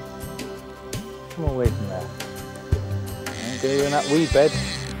 Come away from there. And go in that weed bed.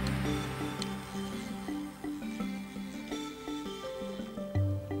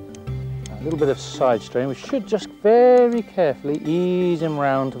 A little bit of side strain. We should just very carefully ease him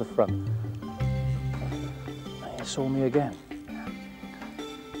round to the front. He saw me again.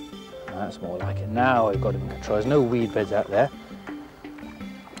 That's more like it. Now I've got him in control. There's no weed beds out there.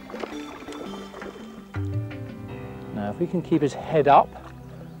 Now if we can keep his head up,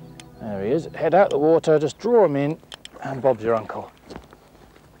 there he is, head out the water, just draw him in, and Bob's your uncle.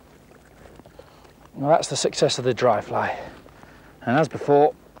 Now that's the success of the dry fly. And as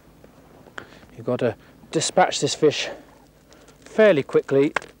before, you've got to dispatch this fish fairly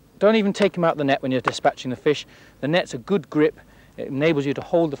quickly. Don't even take him out the net when you're dispatching the fish. The net's a good grip. It enables you to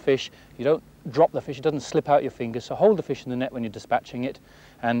hold the fish. You don't drop the fish, it doesn't slip out your fingers. So hold the fish in the net when you're dispatching it.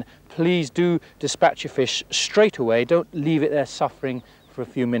 And please do dispatch your fish straight away. Don't leave it there suffering for a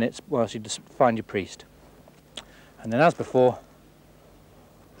few minutes whilst you find your priest. And then as before,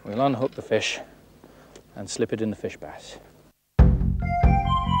 we'll unhook the fish and slip it in the fish bass.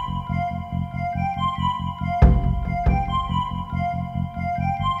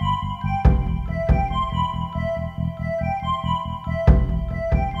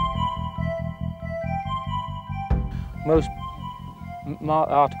 Most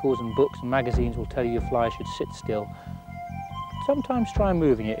articles and books and magazines will tell you your fly should sit still. Sometimes try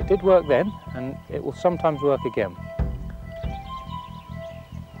moving it. It did work then, and it will sometimes work again.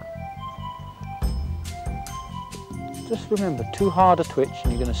 Just remember, too hard a twitch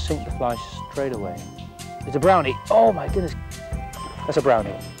and you're going to sink the fly straight away. It's a brownie. Oh my goodness. That's a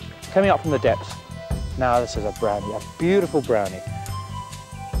brownie. Coming up from the depths. Now this is a brownie, a beautiful brownie.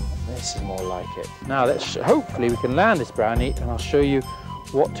 This is more like it. Now let's hopefully we can land this brownie, and I'll show you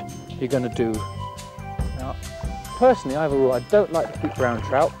what you're going to do. Now, personally, I have a rule. I don't like to keep brown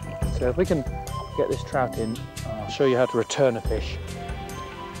trout. So if we can get this trout in, I'll show you how to return a fish.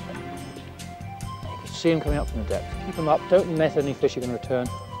 You can see him coming up from the depths. Keep him up. Don't net any fish you're going to return.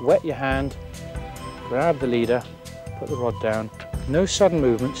 Wet your hand. Grab the leader. Put the rod down. No sudden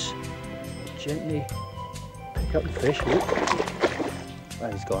movements. Gently pick up the fish.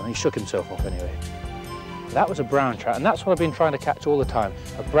 There he's gone. He shook himself off anyway. That was a brown trout, and that's what I've been trying to catch all the time,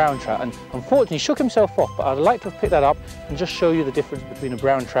 a brown trout. And unfortunately, he shook himself off, but I'd like to have picked that up and just show you the difference between a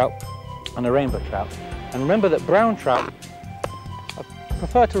brown trout and a rainbow trout. And remember that brown trout, I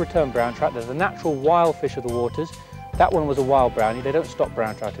prefer to return brown trout. They're the natural wild fish of the waters. That one was a wild brownie. They don't stop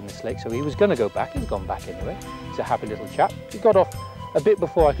brown trout in this lake, so he was going to go back. He's gone back anyway. He's a happy little chap. He got off a bit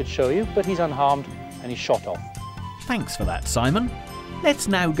before I could show you, but he's unharmed and he's shot off. Thanks for that, Simon. Let's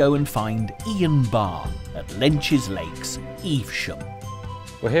now go and find Ian Barr at Lenches Lakes, Evesham.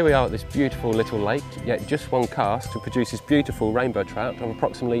 Well, here we are at this beautiful little lake, yet just one cast to produce this beautiful rainbow trout of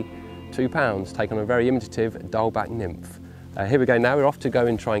approximately 2 pounds, taken on a very imitative dullback nymph. Here we go now, we're off to go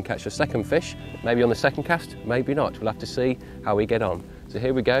and try and catch a second fish, maybe on the second cast, maybe not. We'll have to see how we get on. So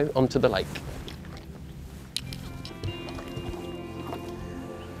here we go, onto the lake.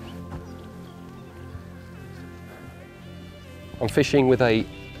 I'm fishing with a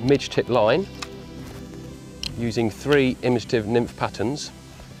midge-tip line using 3 imitative nymph patterns.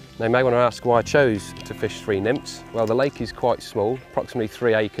 Now you may want to ask why I chose to fish 3 nymphs. Well, the lake is quite small, approximately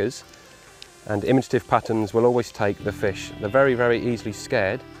 3 acres, and imitative patterns will always take the fish. They're very, very easily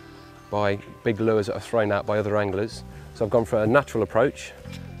scared by big lures that are thrown out by other anglers. So I've gone for a natural approach,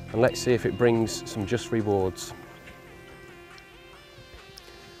 and let's see if it brings some just rewards.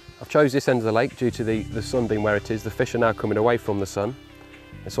 I've chose this end of the lake due to the sun being where it is. The fish are now coming away from the sun.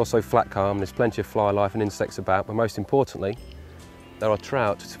 It's also flat calm, there's plenty of fly life and insects about, but most importantly, there are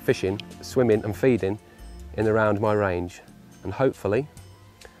trout fishing, swimming and feeding in and around my range. And hopefully,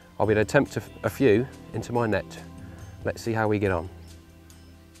 I'll be able to attempt a few into my net. Let's see how we get on.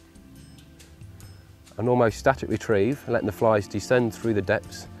 An almost static retrieve, letting the flies descend through the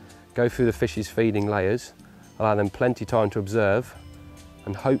depths, go through the fish's feeding layers, allow them plenty of time to observe,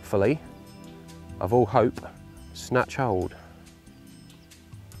 and hopefully, of all hope, snatch hold.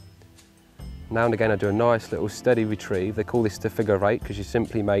 Now and again I do a nice little steady retrieve. They call this the figure 8 because you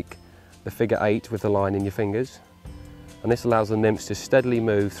simply make the figure 8 with the line in your fingers. and this allows the nymphs to steadily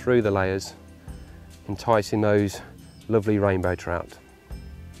move through the layers, enticing those lovely rainbow trout.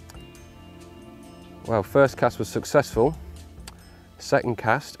 Well, first cast was successful. Second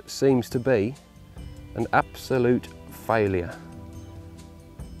cast seems to be an absolute failure.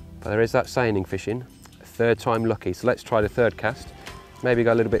 But there is that saying in fishing, third time lucky. So let's try the third cast, maybe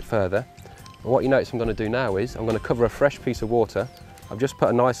go a little bit further. And what you notice I'm going to do now is I'm going to cover a fresh piece of water. I've just put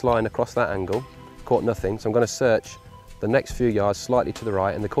a nice line across that angle, caught nothing, so I'm going to search the next few yards slightly to the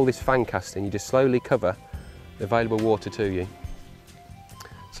right, and they call this fan casting. You just slowly cover the available water to you.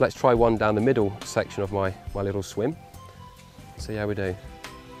 So let's try one down the middle section of my little swim. See how we do.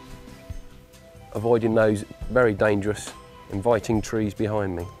 Avoiding those very dangerous, inviting trees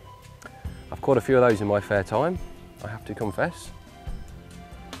behind me. I've caught a few of those in my fair time, I have to confess.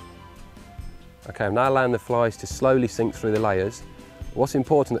 Okay, I'm now allowing the flies to slowly sink through the layers. What's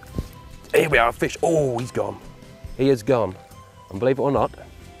important, here we are, a fish. Oh, he's gone. He is gone. And believe it or not,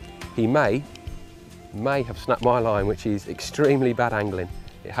 he may have snapped my line, which is extremely bad angling.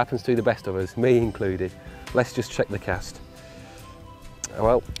 It happens to the best of us, me included. Let's just check the cast.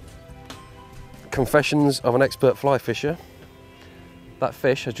 Well, confessions of an expert fly fisher. That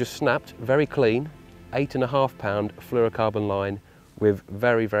fish has just snapped, very clean, 8.5 pound fluorocarbon line with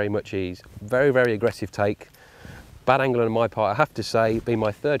very, very much ease. Very, very aggressive take. Bad angling on my part, I have to say, being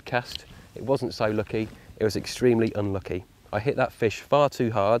my third cast, it wasn't so lucky, it was extremely unlucky. I hit that fish far too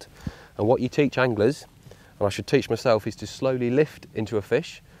hard, and what you teach anglers, and I should teach myself, is to slowly lift into a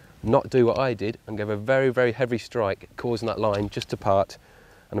fish, not do what I did and give a very, very heavy strike, causing that line just to part.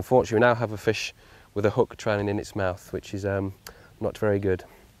 And unfortunately, we now have a fish with a hook trailing in its mouth, which is not very good.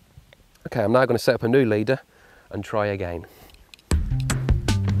 Okay, I'm now going to set up a new leader and try again.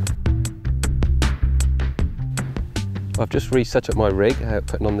 I've just reset up my rig,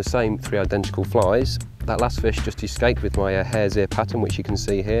 putting on the same 3 identical flies. That last fish just escaped with my hare's ear pattern, which you can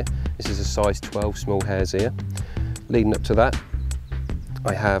see here. This is a size 12 small hare's ear. Leading up to that,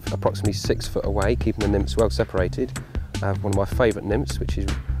 I have approximately 6 foot away, keeping the nymphs well separated. I have one of my favourite nymphs, which is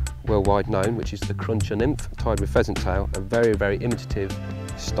worldwide known, which is the cruncher nymph, tied with pheasant tail, a very, very imitative,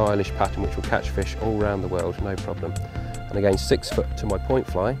 stylish pattern which will catch fish all around the world, no problem. And again, 6 foot to my point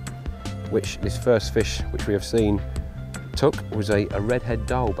fly, which this first fish which we have seen took was a redhead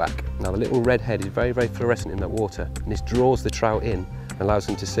dialback. Now the little redhead is very, very fluorescent in that water, and this draws the trout in and allows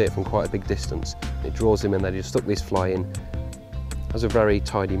them to see it from quite a big distance. It draws them in, they just stuck this fly in as a very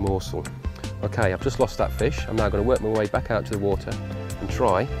tidy morsel. Okay, I've just lost that fish. I'm now going to work my way back out to the water and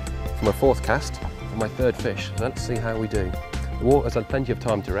try for my 4th cast for my 3rd fish. So let's see how we do. The water's had plenty of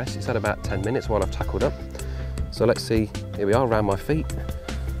time to rest. It's had about 10 minutes while I've tackled up. So let's see, here we are around my feet.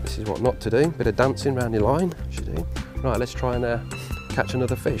 This is what not to do, bit of dancing around your line, should do. Right, let's try and catch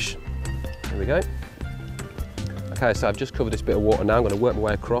another fish. Here we go. Okay, so I've just covered this bit of water now. I'm going to work my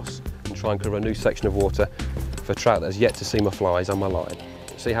way across and try and cover a new section of water for trout that has yet to see my flies on my line.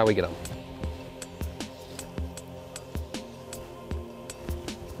 See how we get on.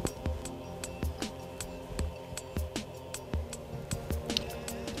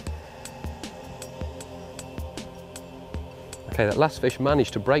 Okay, that last fish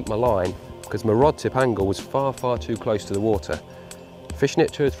managed to break my line because my rod tip angle was far, far too close to the water. Fishing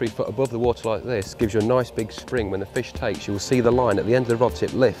it 2 or 3 foot above the water like this gives you a nice big spring. When the fish takes, you will see the line at the end of the rod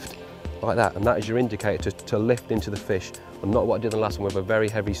tip lift like that, and that is your indicator to lift into the fish, and not what I did the last one with a very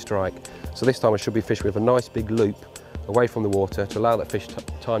heavy strike. So this time I should be fishing with a nice big loop away from the water to allow that fish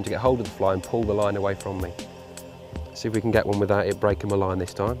time to get hold of the fly and pull the line away from me. See if we can get one without it breaking my line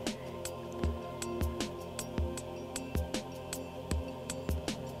this time.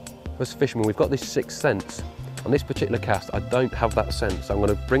 As fishermen, we've got this 6th sense. On this particular cast, I don't have that sense, so I'm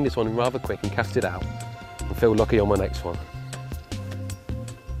going to bring this one in rather quick and cast it out and feel lucky on my next one.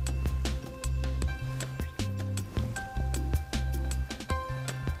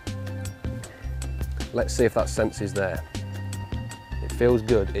 Let's see if that sense is there. It feels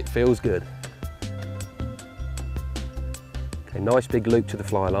good, it feels good. Okay, nice big loop to the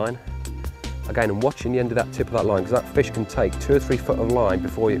fly line. Again, I'm watching the end of that tip of that line, because that fish can take 2 or 3 foot of line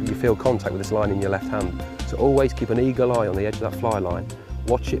before you feel contact with this line in your left hand. So always keep an eagle eye on the edge of that fly line.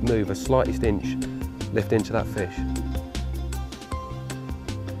 Watch it move a slightest inch, lift into that fish.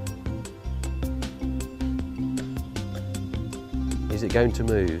 Is it going to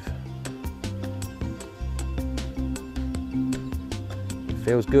move? It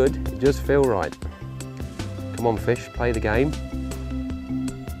feels good, it does feel right. Come on fish, play the game.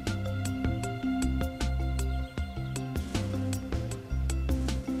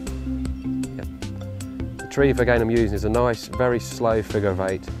 Yep. The tree again I'm using is a nice, very slow figure of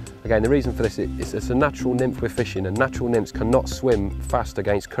 8. Again, Again, the reason for this is it's a natural nymph we're fishing, and natural nymphs cannot swim fast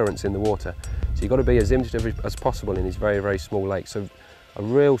against currents in the water. So you've got to be as imitative as possible in these very, very small lakes. So a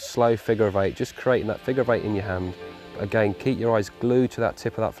real slow figure of 8, just creating that figure of 8 in your hand. But again, keep your eyes glued to that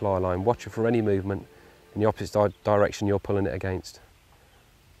tip of that fly line. Watch it for any movement in the opposite direction you're pulling it against.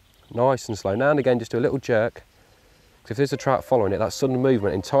 Nice and slow. Now and again, just do a little jerk. Because if there's a trout following it, that sudden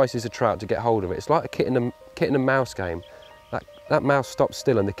movement entices the trout to get hold of it. It's like a kitten and mouse game. That mouse stops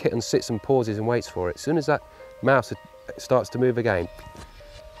still and the kitten sits and pauses and waits for it. As soon as that mouse starts to move again,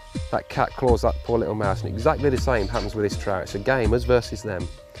 that cat claws that poor little mouse. And exactly the same happens with this trout. It's a game, us versus them.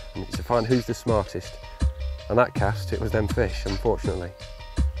 And it's to find who's the smartest. And that cast, it was them fish, unfortunately.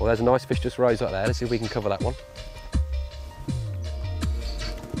 Well, there's a nice fish just rose up there. Let's see if we can cover that one.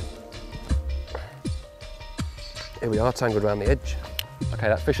 Here we are, tangled around the edge. Okay,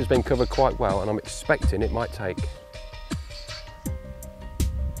 that fish has been covered quite well, and I'm expecting it might take.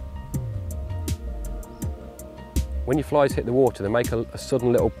 When your flies hit the water, they make a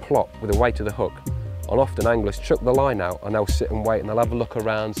sudden little plop with the weight of the hook. And often anglers chuck the line out and they'll sit and wait and they'll have a look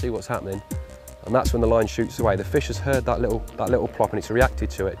around, see what's happening. And that's when the line shoots away. The fish has heard that little plop and it's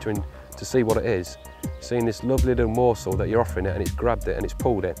reacted to it to see what it is. Seeing this lovely little morsel that you're offering it, and it's grabbed it and it's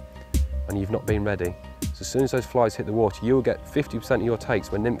pulled it, and you've not been ready. So as soon as those flies hit the water, you will get 50% of your takes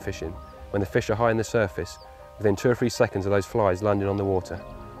when nymph fishing, when the fish are high in the surface, within 2 or 3 seconds of those flies landing on the water.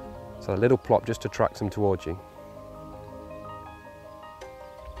 So a little plop just attracts them towards you.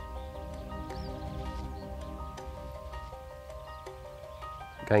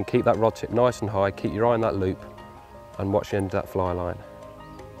 Again, keep that rod tip nice and high, keep your eye on that loop, and watch the end of that fly line.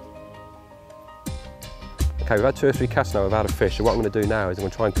 Okay, we've had 2 or 3 casts now without a fish, so what I'm going to do now is I'm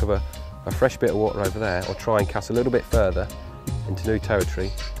going to try and cover a fresh bit of water over there, or try and cast a little bit further into new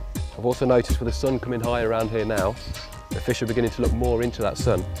territory. I've also noticed with the sun coming high around here now, the fish are beginning to look more into that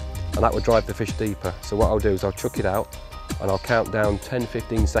sun, and that will drive the fish deeper. So what I'll do is I'll chuck it out, and I'll count down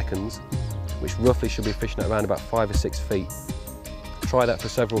 10-15 seconds, which roughly should be fishing at around about 5 or 6 feet. Try that for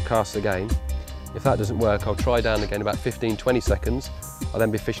several casts again. If that doesn't work, I'll try down again about 15-20 seconds. I'll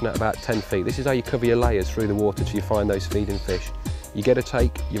then be fishing at about 10 feet. This is how you cover your layers through the water till you find those feeding fish. You get a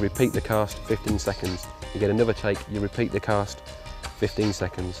take, you repeat the cast, 15 seconds. You get another take, you repeat the cast, 15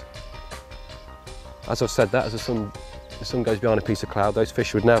 seconds. As I've said that, as the sun goes behind a piece of cloud, those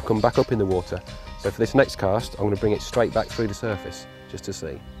fish would now come back up in the water. So for this next cast, I'm going to bring it straight back through the surface, just to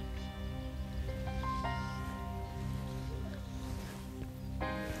see.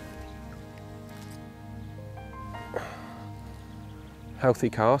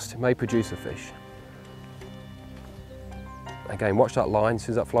 Healthy cast may produce a fish. Again, watch that line. As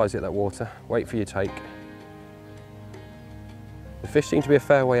soon as that flies hit that water, wait for your take. The fish seem to be a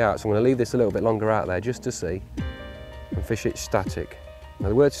fair way out, so I'm going to leave this a little bit longer out there just to see, and fish it static. Now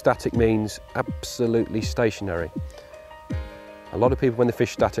the word static means absolutely stationary. A lot of people, when they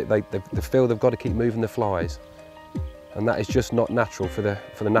fish static, they feel they've got to keep moving the flies, and that is just not natural for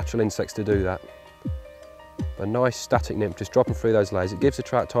the natural insects to do that. A nice static nymph just dropping through those layers, it gives the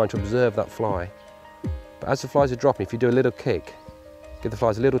trout time to observe that fly. But as the flies are dropping, if you do a little kick, give the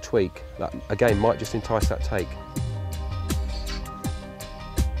flies a little tweak, that again might just entice that take.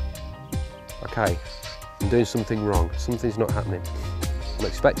 Okay, I'm doing something wrong, something's not happening. I'm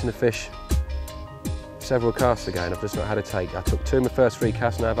expecting a fish several casts ago and I've just not had a take. I took 2 of my first 3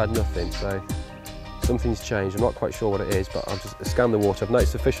 casts and I've had nothing, so something's changed. I'm not quite sure what it is, but I've just scanned the water. I've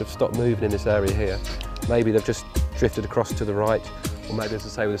noticed the fish have stopped moving in this area here. Maybe they've just drifted across to the right, or maybe, as I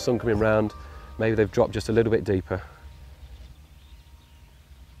say, with the sun coming round, maybe they've dropped just a little bit deeper.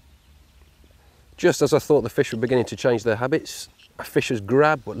 Just as I thought the fish were beginning to change their habits, a fish has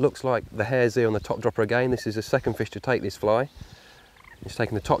grabbed what looks like the hare's ear on the top dropper again. This is the second fish to take this fly. He's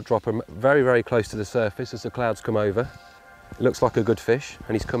taking the top dropper very, very close to the surface as the clouds come over. It looks like a good fish,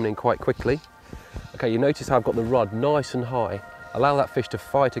 and he's coming in quite quickly. Okay, you notice how I've got the rod nice and high. Allow that fish to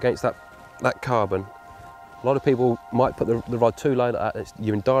fight against that carbon. A lot of people might put the rod too low like that.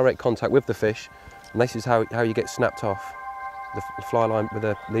 You're in direct contact with the fish, and this is how you get snapped off. The fly line with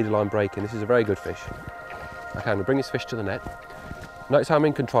the leader line breaking. This is a very good fish. Okay, I'm going to bring this fish to the net. Notice how I'm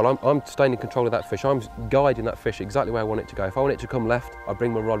in control. I'm staying in control of that fish. I'm guiding that fish exactly where I want it to go. If I want it to come left, I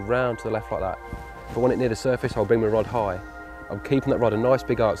bring my rod round to the left like that. If I want it near the surface, I'll bring my rod high. I'm keeping that rod a nice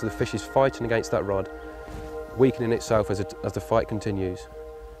big arc so the fish is fighting against that rod, weakening itself as the fight continues.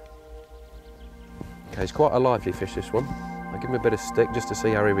 Okay, it's quite a lively fish, this one. I'll give him a bit of stick just to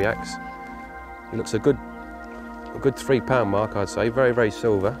see how he reacts. He looks a good 3 pound mark, I'd say, very, very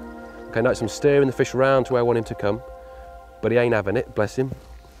silver. Okay, notice I'm steering the fish round to where I want him to come, but he ain't having it, bless him.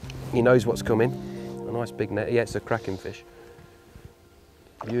 He knows what's coming. A nice big net, yeah, it's a cracking fish.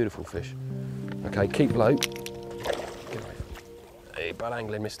 Beautiful fish. Okay, keep low. Hey, bad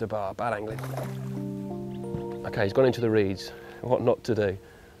angling, Mr. Bar, bad angling. Okay, he's gone into the reeds. What not to do.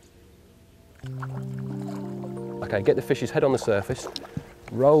 Okay, get the fish's head on the surface,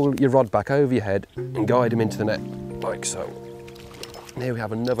 roll your rod back over your head and guide him into the net, like so. And here we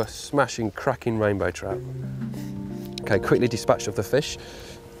have another smashing, cracking rainbow trout. Okay, quickly dispatched of the fish.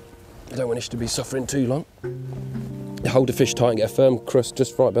 Don't want it to be suffering too long. Hold the fish tight and get a firm crust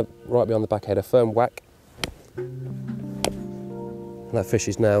just right behind the back head, a firm whack. And that fish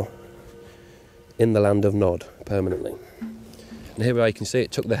is now in the land of Nod, permanently. And here you can see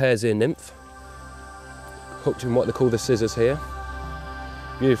it took the hare's ear nymph, hooked in what they call the scissors here.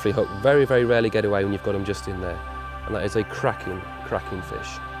 Beautifully hooked, very, very rarely get away when you've got them just in there. And that is a cracking, cracking fish.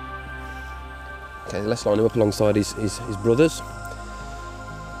 Okay, let's line him up alongside his brothers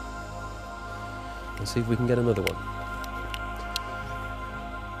and see if we can get another one.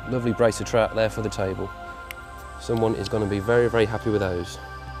 Lovely brace of trout there for the table. Someone is going to be very, very happy with those.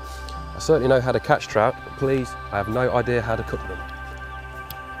 I certainly know how to catch trout, but please, I have no idea how to cook them.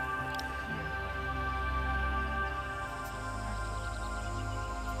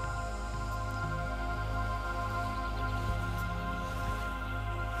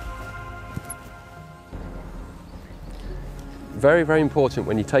 Very, very important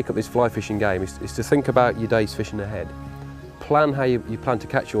when you take up this fly fishing game is to think about your day's fishing ahead. Plan how you plan to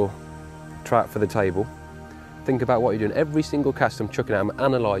catch your trout for the table. Think about what you're doing. Every single cast I'm chucking out, I'm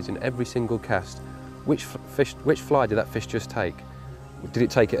analysing every single cast. Which fly did that fish just take? Did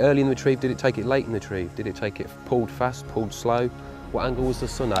it take it early in the retrieve? Did it take it late in the retrieve? Did it take it pulled fast, pulled slow? What angle was the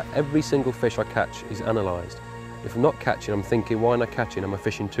sun at? Every single fish I catch is analysed. If I'm not catching, I'm thinking, why am I catching? Am I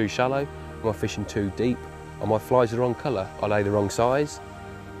fishing too shallow? Am I fishing too deep? Are my flies the wrong colour? Are they the wrong size?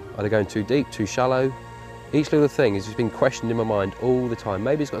 Are they going too deep, too shallow? Each little thing is just being questioned in my mind all the time.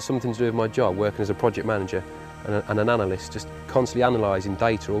 Maybe it's got something to do with my job, working as a project manager and an analyst, just constantly analysing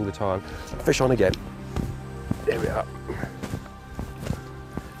data all the time. Fish on again. There we are.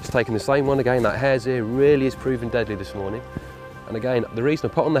 Just taking the same one again. That hare's ear really is proving deadly this morning. And again, the reason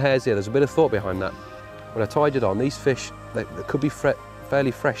I put on the hare's ear, there's a bit of thought behind that. When I tied it on, these fish, they could be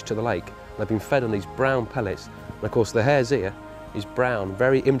fairly fresh to the lake. They've been fed on these brown pellets. And of course the hare's ear is brown,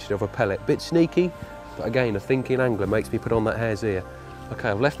 very imitative of a pellet. Bit sneaky, but again, a thinking angler makes me put on that hare's ear. Okay,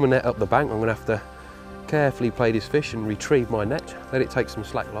 I've left my net up the bank. I'm gonna have to carefully play this fish and retrieve my net. Let it take some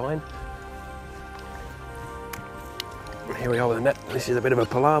slack line. Here we are with the net. This is a bit of a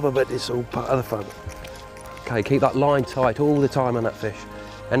palaver, but it's all part of the fun. Okay, keep that line tight all the time on that fish.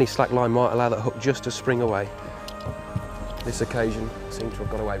 Any slack line might allow that hook just to spring away. This occasion, I seem to have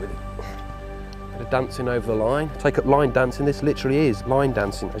got away with it. Bit of dancing over the line. Take up line dancing. This literally is line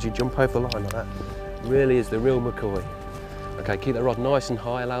dancing as you jump over the line like that. It really is the real McCoy. Okay, keep that rod nice and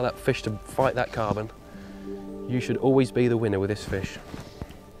high. Allow that fish to fight that carbon. You should always be the winner with this fish.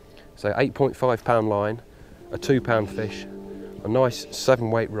 So 8.5 pound line, a 2 pound fish, a nice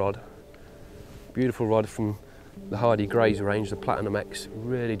 7-weight rod. Beautiful rod from the Hardy Greys range, the Platinum X.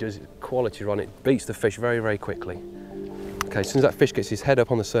 Really does quality rod. It beats the fish very, very quickly. Okay, as soon as that fish gets his head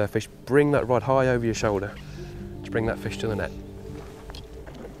up on the surface, bring that rod high over your shoulder to bring that fish to the net.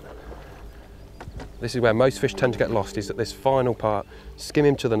 This is where most fish tend to get lost, is at this final part. Skim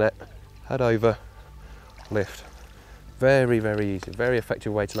him to the net, head over, lift. Very, very easy, very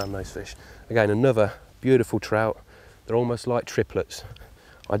effective way to land those fish. Again, another beautiful trout. They're almost like triplets.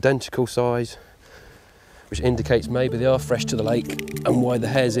 Identical size, which indicates maybe they are fresh to the lake and why the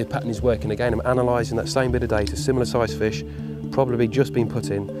hare's ear pattern is working. Again, I'm analysing that same bit of data, similar size fish, probably just been put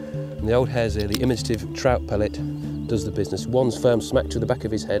in. And the old hare's ear, the imitative trout pellet, does the business. One's firm smack to the back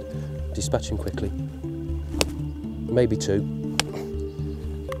of his head, dispatch him quickly. Maybe two.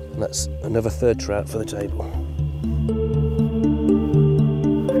 And that's another third trout for the table.